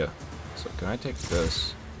 Idea. So, can I take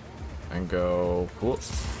this and go... Whoop.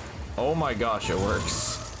 Oh my gosh, it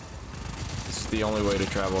works. This is the only way to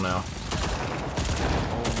travel now.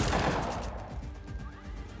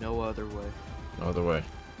 No other way. No other way.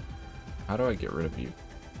 How do I get rid of you?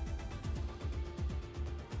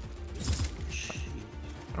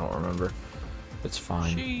 I don't remember. It's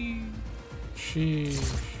fine. She.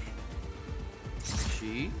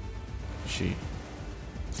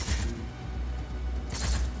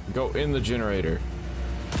 Go in the generator.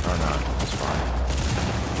 Or not. It's fine.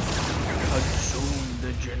 Consume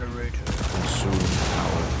the generator. Consume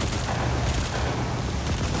power.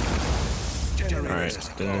 Alright,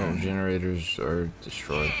 the generators are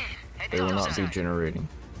destroyed. They will not be generating.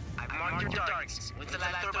 How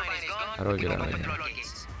do I get out of here?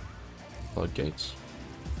 Floodgates?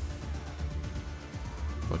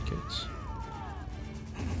 Floodgates.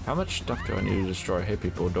 How much stuff do I need to destroy? Hey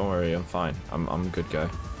people, don't worry, I'm fine. I'm a good guy.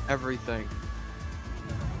 Everything.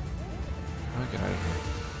 How do I get out of here?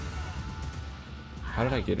 How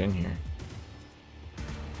did I get in here?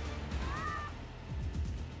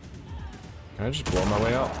 Can I just blow my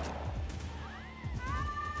way out?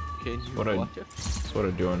 Can you What I- watch it? That's what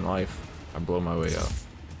I do in life. I blow my way out.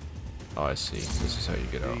 Oh, I see. This is how you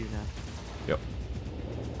get Do out. you now? Yep.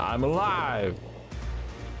 I'm alive!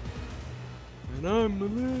 And I'm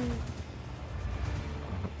alive.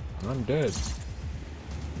 I'm dead.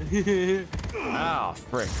 Ah,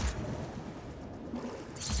 frick.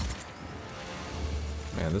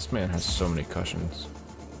 Man, this man has so many cushions.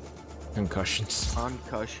 Concussions.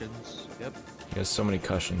 Concussions. Yep. He has so many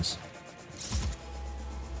cushions.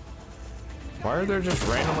 Why are there just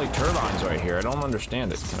randomly turbines right here? I don't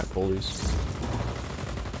understand it. Can I pull these?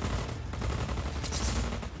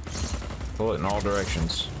 Pull it in all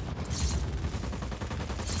directions.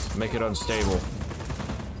 Make it unstable.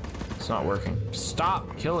 It's not working.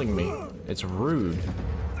 Stop killing me. It's rude.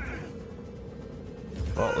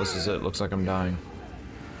 Well, this is it. Looks like I'm dying.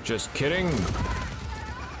 Just kidding.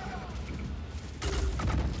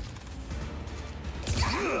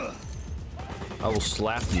 I will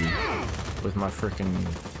slap you with my freaking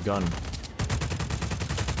gun.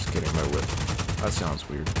 Just kidding, my whip. That sounds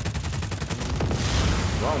weird.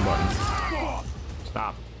 Wrong button.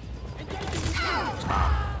 Stop.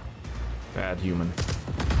 Stop. Bad human.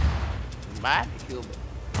 Bad human.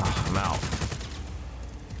 Ah, I'm out.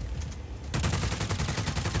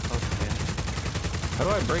 Okay. How do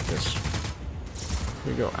I break this?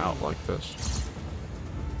 We go out like this.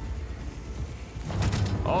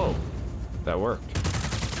 Oh, that worked.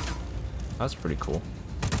 That's pretty cool.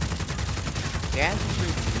 That's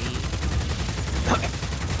pretty neat.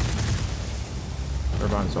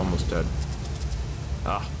 Turbine's almost dead.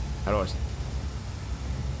 Ah, how do I...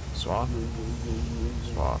 Swap?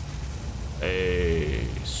 Swap. Hey,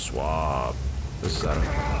 swap. This is out of...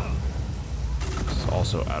 This is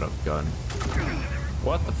also out of gun.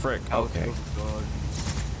 What the frick? Okay.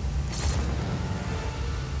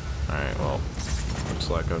 Alright, well, looks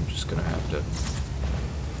like I'm just gonna have to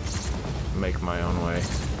make my own way.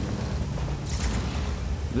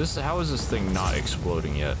 How is this thing not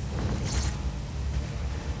exploding yet?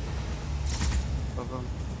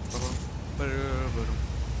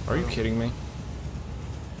 Are you kidding me?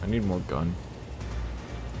 I need more gun.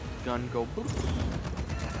 Gun go boop.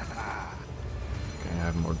 Okay, I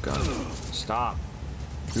have more gun. Stop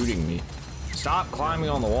shooting me. Stop climbing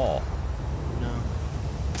on the wall. No.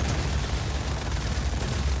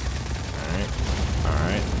 Alright.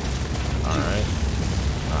 Alright. Alright.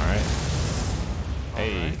 Alright.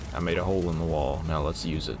 Hey, I made a hole in the wall. Now let's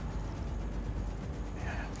use it.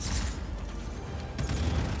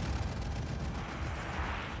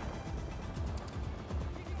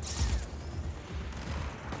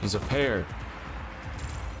 He's a pair.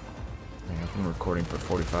 Man, I've been recording for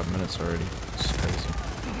 45 minutes already. This is crazy.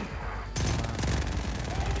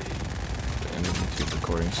 The end of YouTube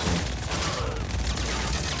recording soon.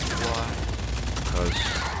 Why? Because,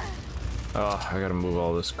 oh, I gotta move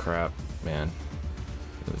all this crap, man.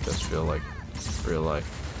 It does feel like real life.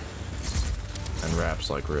 And raps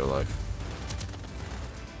like real life.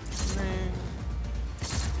 Man.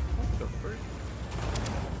 What the frick?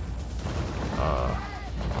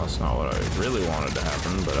 That's not what I really wanted to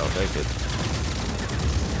happen, but I'll take it.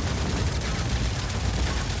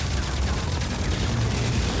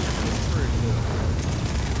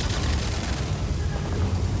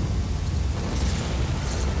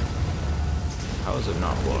 How is it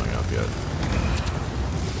not blowing up yet?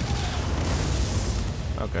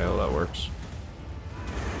 Okay, well that works.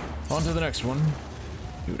 On to the next one.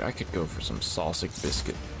 Dude, I could go for some salsic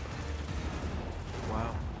biscuit.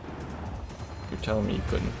 Wow. You're telling me you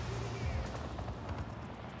couldn't?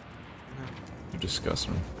 No, You disgust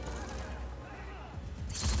me.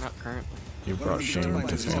 not currently. You brought shame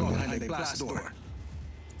to family. Behind a glass door.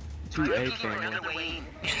 To a Looking family. another way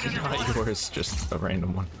in. Not yours, just a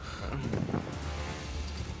random one.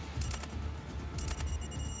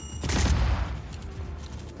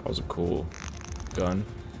 That was a cool gun.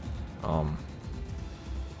 How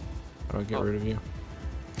do I get rid of you?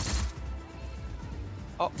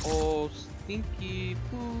 Uh-oh, stinky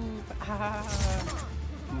poop. Ah,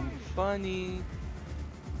 poop funny.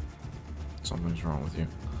 Something's wrong with you.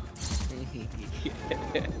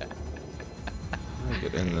 How do I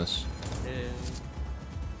get in this?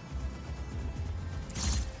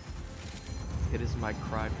 It is my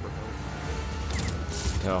cry for help.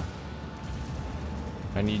 Tell.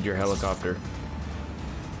 I need your helicopter.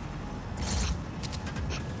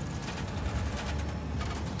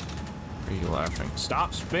 Why are you laughing?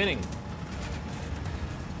 Stop spinning!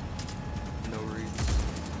 No reason.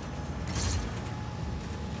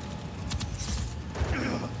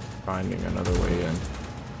 Finding another way in.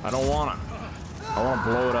 I don't wanna. I wanna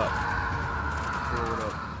blow it up. Blow it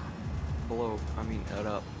up. Blow. I mean, it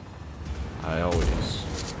up. I always.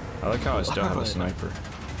 I like how I still have a sniper.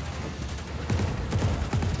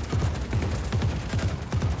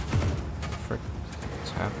 Frick.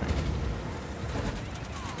 What's happening?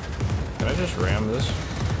 Can I just ram this?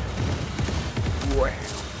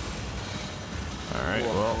 Alright,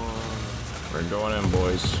 well. We're going in,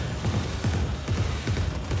 boys.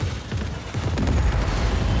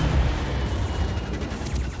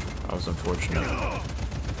 That was unfortunate.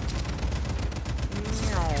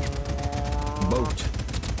 Boat.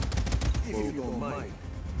 If you don't mind.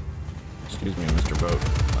 Excuse me, Mr. Boat.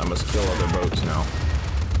 I must kill other boats now.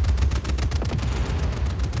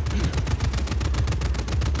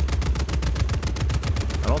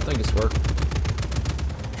 I don't think it's worked.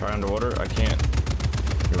 Try underwater? I can't.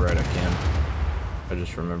 You're right, I can. I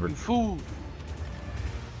just remembered. You fool!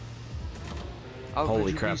 How could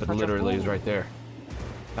Holy you crap, be it such a literally is fool? right there.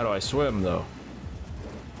 How do I swim, though?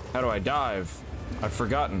 How do I dive? I've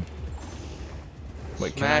forgotten.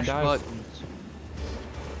 Wait, Smash can I dive? buttons.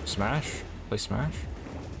 Smash? Play Smash?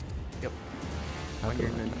 Yep. How On do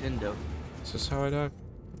your I- Nintendo. Is this how I dive?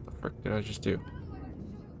 What the frick did I just do?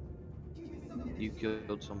 You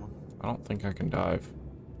killed someone. I don't think I can dive.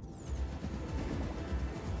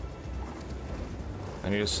 I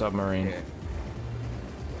need a submarine. Okay.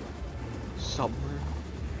 Submarine?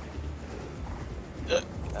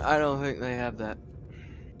 I don't think they have that.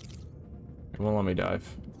 It won't let me dive.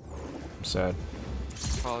 I'm sad.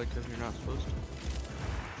 Probably because you're not supposed to.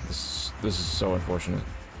 This is so unfortunate.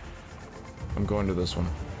 I'm going to this one.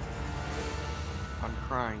 I'm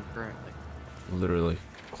crying currently. Literally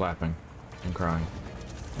clapping and crying.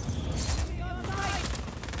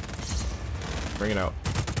 Bring it out.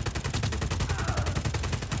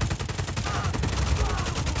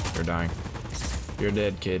 You're dying. You're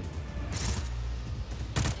dead, kid.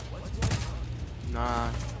 Nah.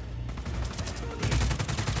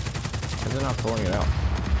 Why is it not pulling it out?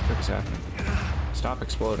 What is happening? Stop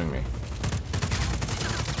exploding me.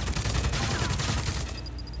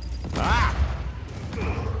 Ah!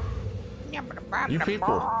 You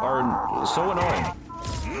people are so annoying.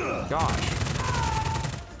 Gosh.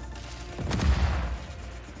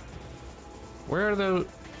 Where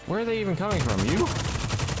are they even coming from? You?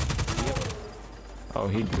 Oh,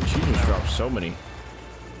 she just dropped so many.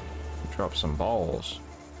 Dropped some balls.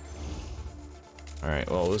 Alright,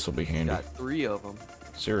 well, this will be handy. Got 3 of them.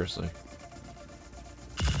 Seriously.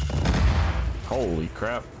 Holy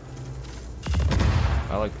crap.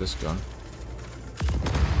 I like this gun.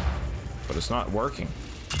 But it's not working.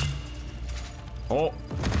 Oh!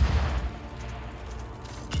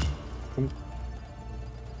 Ooh.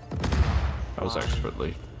 That was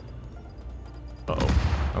expertly.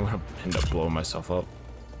 Uh-oh. I'm gonna end up blowing myself up.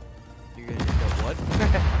 You're gonna end up what?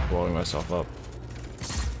 Blowing myself up.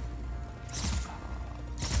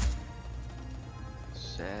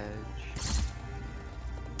 Sag.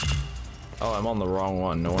 Oh, I'm on the wrong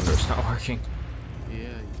one. No wonder it's not working. Yeah,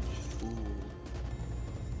 you fool.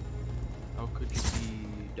 How could you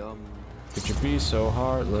be dumb? Could you be so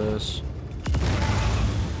heartless?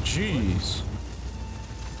 Jeez.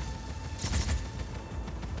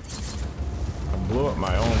 I blew up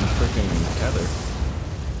my own freaking tether.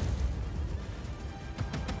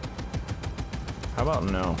 How about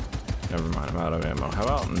no? Never mind, I'm out of ammo. How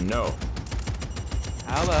about no?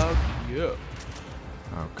 How about you?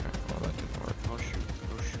 Okay, well that didn't work. Oh shoot,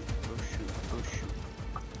 oh shoot, oh shoot, oh shoot.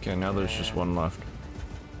 Okay, now there's just one left.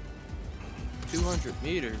 200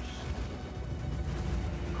 meters.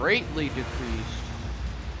 Greatly decreased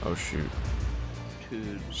Oh shoot.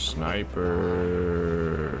 to...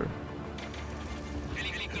 Sniper.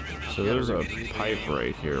 So there's a pipe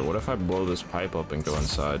right here. What if I blow this pipe up and go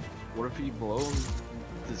inside? What if you blow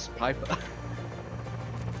this pipe up?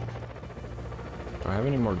 Do I have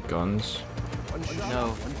any more guns?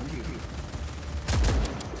 No.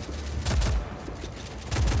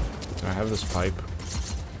 Can I have this pipe?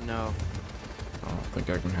 No. I don't think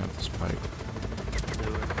I can have this pipe.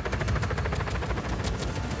 Do it.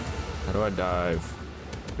 How do I dive?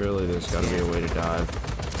 Surely there's gotta be a way to dive.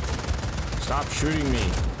 Stop shooting me!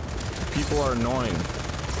 People are annoying.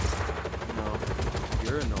 No.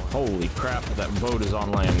 You're annoying. Holy crap, that boat is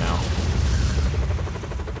on land now.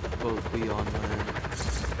 Boat be on land.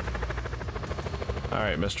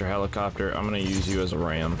 Alright, Mr. Helicopter, I'm gonna use you as a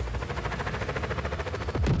ram.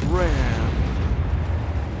 Ram.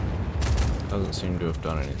 Doesn't seem to have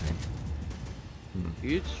done anything.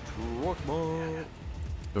 It's Truckmon.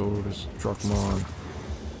 Go to Truckmon.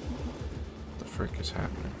 What the frick is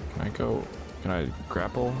happening? Can I go? Can I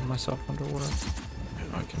grapple myself underwater?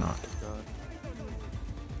 No, I cannot. God.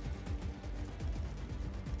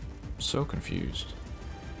 I'm so confused.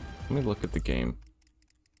 Let me look at the game.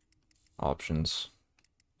 Options.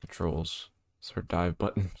 Controls. Is there a dive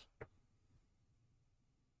button?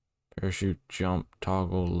 Parachute, jump,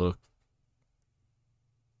 toggle, look.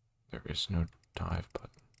 There is no dive button.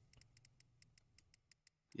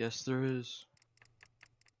 Yes, there is.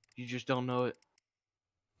 You just don't know it.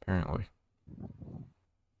 Apparently.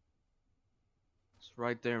 It's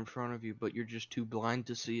right there in front of you, but you're just too blind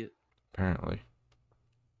to see it. Apparently.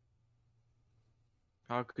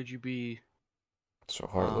 How could you be So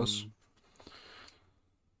heartless.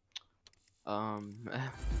 I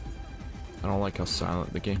don't like how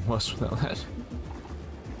silent the game was without that.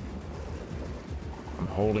 I'm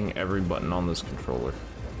holding every button on this controller.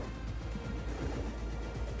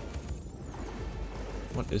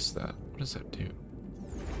 What is that? What does that do?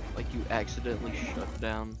 like you accidentally shut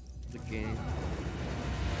down the game.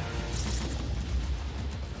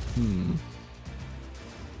 Hmm.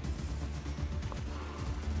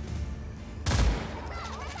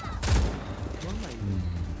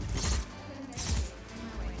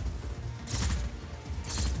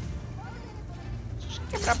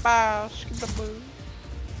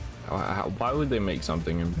 Why would they make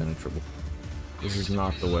something impenetrable? This is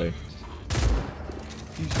not the way.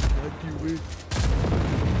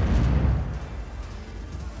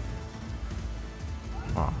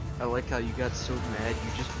 Oh. I like how you got so mad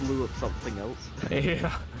you just blew up something else.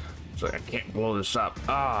 Yeah. It's like I can't blow this up.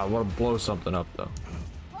 Ah, I want to blow something up though.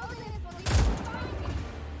 I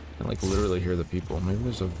can like literally hear the people. Maybe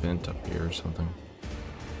there's a vent up here or something.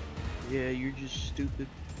 Yeah, you're just stupid.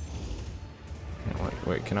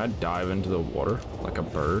 Wait, can I dive into the water like a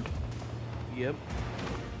bird? Yep.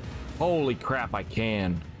 Holy crap, I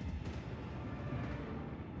can.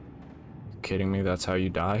 You kidding me? That's how you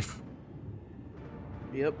dive?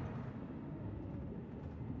 Yep.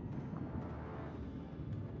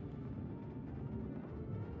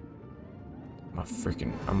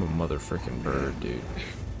 I'm a mother frickin' bird, dude.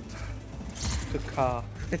 Caca.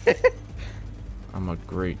 I'm a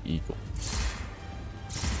great eagle.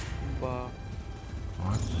 Wow.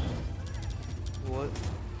 What? What?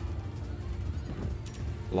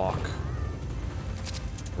 Lock.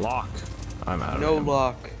 Lock. I'm out of No ammo.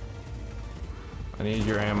 lock. I need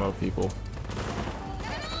your ammo, people.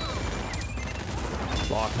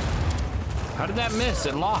 Lock. How did that miss?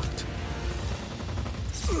 It locked.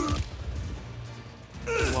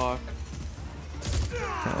 Lock.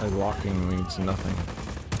 Apparently locking means nothing.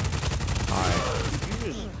 Hi.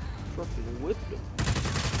 You just fucking whipped him.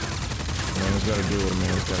 Man's gotta do what a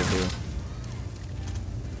man's gotta do.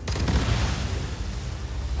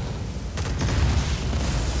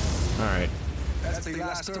 Alright. That's the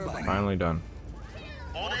last turbine. Finally done.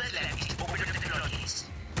 All that's left is to open up the floodgates.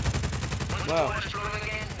 Once Wow. the water's flowing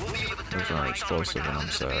again, we'll be able to turn Those the aren't lights on for explosive and I'm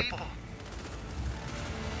thousands of sad. people.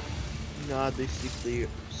 Nah, they secretly.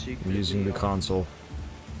 I'm using the console.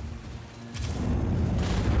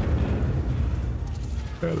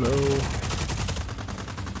 Hello.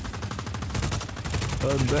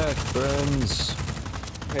 I'm back, friends.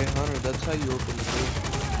 Hey Hunter, that's how you open the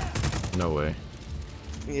door. No way.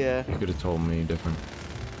 Yeah. You could have told me different.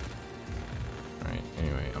 Alright,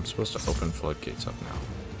 anyway, I'm supposed to open floodgates up now.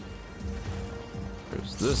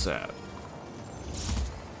 Where's this at?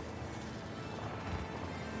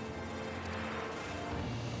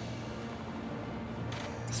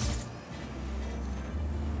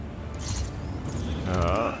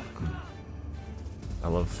 I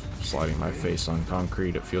love sliding my face on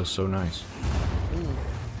concrete. It feels so nice.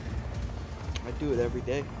 I do it every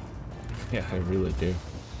day. Yeah, I really do.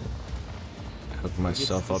 Hook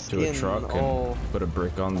myself the up to a skin truck all- and put a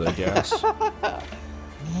brick on the gas.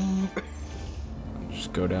 And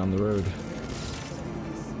just go down the road.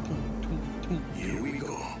 Here we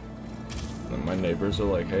go. And my neighbors are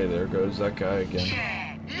like, hey, there goes that guy again.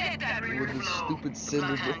 Yeah, let that river With the flow. stupid The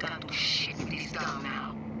cinder plan block. can't do shit if it's down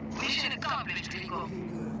now. Mission accomplished, Gringo.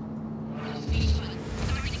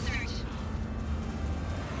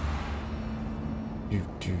 Do,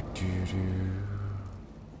 do, do, do.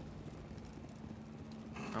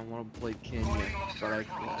 I want to play Kenya,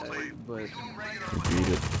 but You beat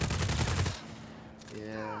it.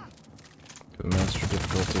 yeah. The master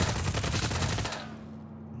difficulty.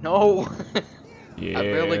 No. Yeah. I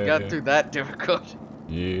barely got through that difficult.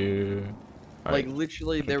 Yeah. Like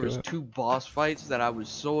literally, there was it. 2 boss fights that I was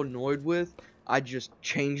so annoyed with. I just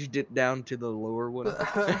changed it down to the lower one.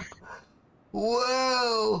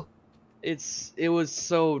 Whoa! It was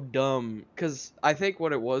so dumb, cause I think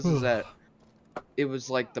what it was is that it was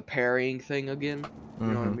like the parrying thing again. You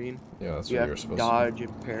know what I mean? Yeah, that's You what have you're to supposed dodge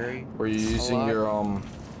and parry. to. Were you using lot. your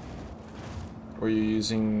Were you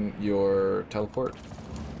using your teleport,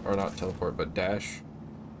 or not teleport, but dash?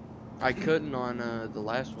 I couldn't on the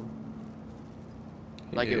last one.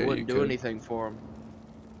 Like Yeah, it you wouldn't do could. anything for him.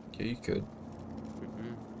 Yeah, you could.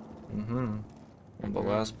 Mm-mm. On the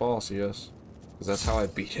last boss, yes. Because that's how I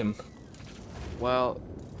beat him. Well,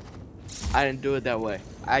 I didn't do it that way.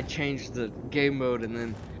 I changed the game mode and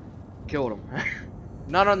then killed him.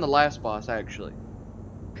 Not on the last boss actually,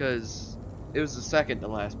 because it was the second to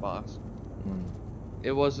last boss.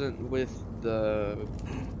 It wasn't with the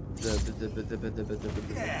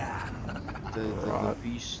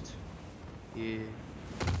beast. Yeah.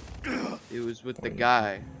 It was with the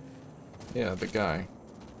guy. Yeah, the guy.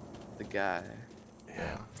 The guy.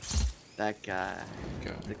 Yeah. That guy.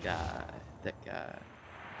 Guy. The guy. That guy.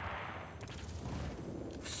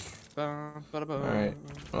 Alright.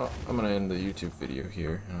 Well, I'm gonna end the YouTube video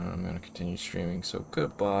here. I'm gonna continue streaming, so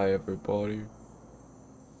goodbye, everybody.